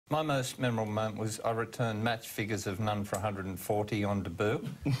My most memorable moment was I returned match figures of none for 140 on debut,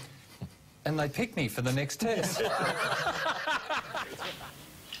 and they picked me for the next test.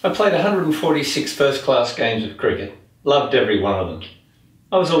 I played 146 first-class games of cricket. Loved every one of them.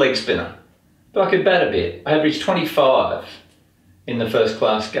 I was a leg spinner, but I could bat a bit. I averaged 25 in the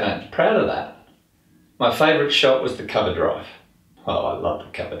first-class games. Proud of that. My favourite shot was the cover drive. Oh, I love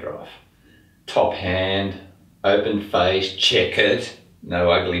the cover drive. Top hand, open face, checkered.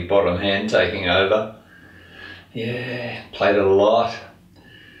 No ugly bottom hand taking over. Yeah, played it a lot.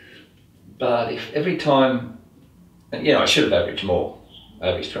 But if every time, you know, I should have averaged more.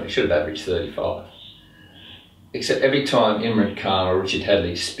 Averaged 20, should have averaged 35. Except every time Imran Khan or Richard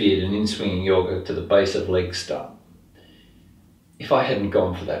Hadley speared an in-swinging yorker to the base of leg stump, if I hadn't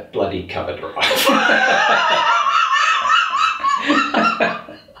gone for that bloody cover drive.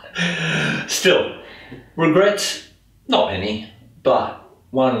 Still, regrets, not any. But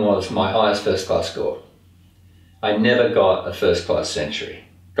one was my highest first-class score. I never got a first-class century.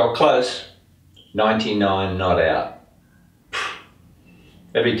 Got close, 99 not out.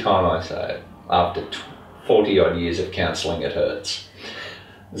 Every time I say it, after 40-odd years of counselling, it hurts.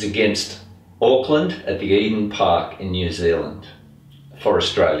 It was against Auckland at the Eden Park in New Zealand for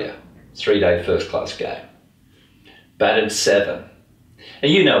Australia. 3-day first-class game. Batted 7.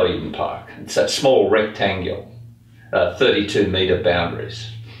 And you know Eden Park. It's that small rectangle. 32-metre boundaries.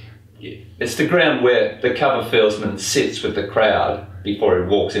 Yeah. It's the ground where the cover fieldsman sits with the crowd before he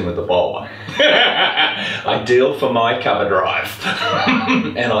walks in with the bowler. Ideal for my cover drive.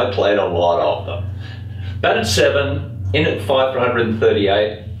 And I played a lot of them. Batted 7, in at 5 for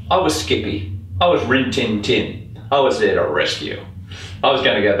 138. I was Skippy. I was Rin Tin Tin. I was there to rescue. I was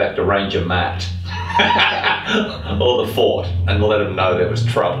going to go back to Ranger Matt or the fort and let them know there was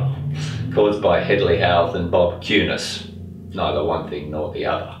trouble caused by Hedley Howth and Bob Cunis. Neither one thing nor the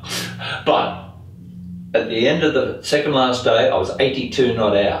other. But at the end of the second last day, I was 82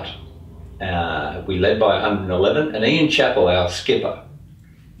 not out. We led by 111, and Ian Chappell, our skipper,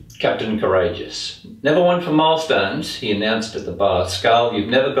 Captain Courageous, never won for milestones. He announced at the bar, "Skull, you've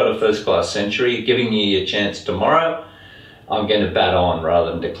never got a first-class century. Giving you your chance tomorrow. I'm going to bat on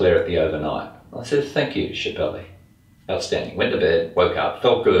rather than declare it the overnight." I said, "Thank you, Chappelle. Outstanding." Went to bed, woke up,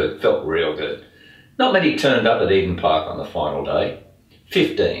 felt good, felt real good. Not many turned up at Eden Park on the final day.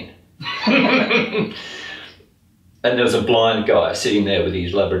 15. And there was a blind guy sitting there with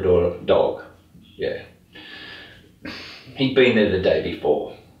his Labrador dog. Yeah. He'd been there the day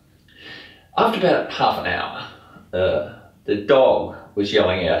before. After about half an hour, the dog was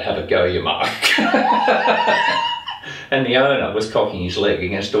yelling out, "Have a go, you mark." And the owner was cocking his leg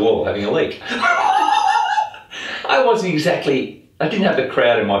against the wall, having a leak. I didn't have the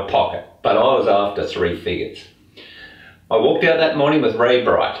crowd in my pocket, but I was after 3 figures. I walked out that morning with Ray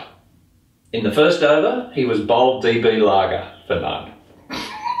Bright. In the first over, he was bowled DB Lager for none.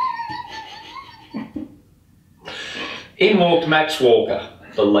 In walked Max Walker,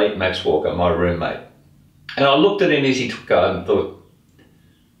 the late Max Walker, my roommate. And I looked at him as he took over and thought,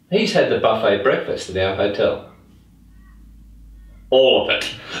 he's had the buffet breakfast at our hotel. All of it.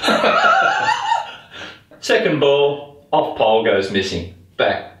 Second ball, off pole goes missing.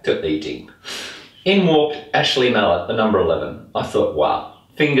 Back to eating. In walked Ashley Mallett, the number 11. I thought, wow,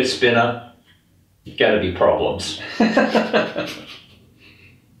 finger spinner, going to be problems.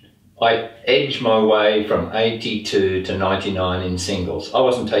 I edged my way from 82 to 99 in singles. I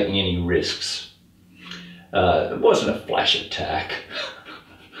wasn't taking any risks. It wasn't a flash attack.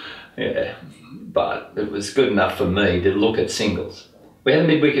 Yeah, but it was good enough for me to look at singles. We had a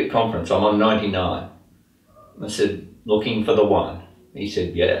mid-wicket conference. I'm on 99. I said, "Looking for the one." He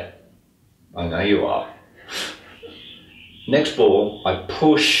said, "Yeah, I know you are." Next ball, I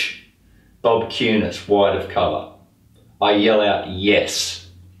push Bob Cunis wide of cover. I yell out, "Yes."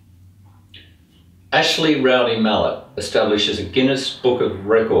 Ashley Rowdy Mallett establishes a Guinness Book of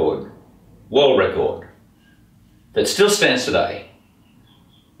Record, world record, that still stands today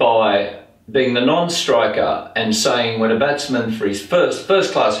by being the non-striker and saying when a batsman for his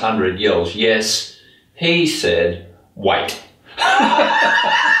first-class 100 yells, "Yes," he said, "Wait."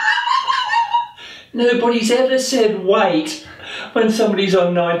 Nobody's ever said wait when somebody's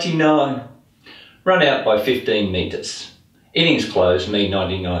on 99. Run out by 15 metres. Innings closed, me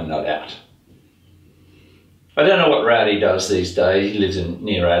 99 not out. I don't know what Rowdy does these days. He lives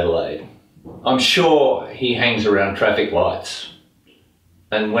near Adelaide. I'm sure he hangs around traffic lights.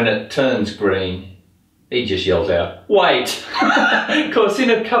 And when it turns green, he just yells out, "Wait!" Because in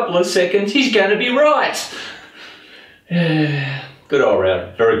a couple of seconds, he's going to be right. Good old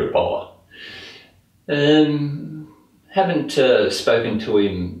Rowdy, very good bowler. Haven't spoken to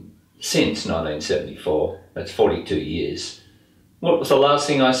him since 1974. That's 42 years. What was the last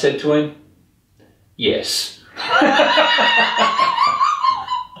thing I said to him? Yes.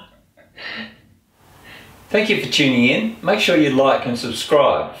 Thank you for tuning in. Make sure you like and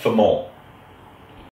subscribe for more.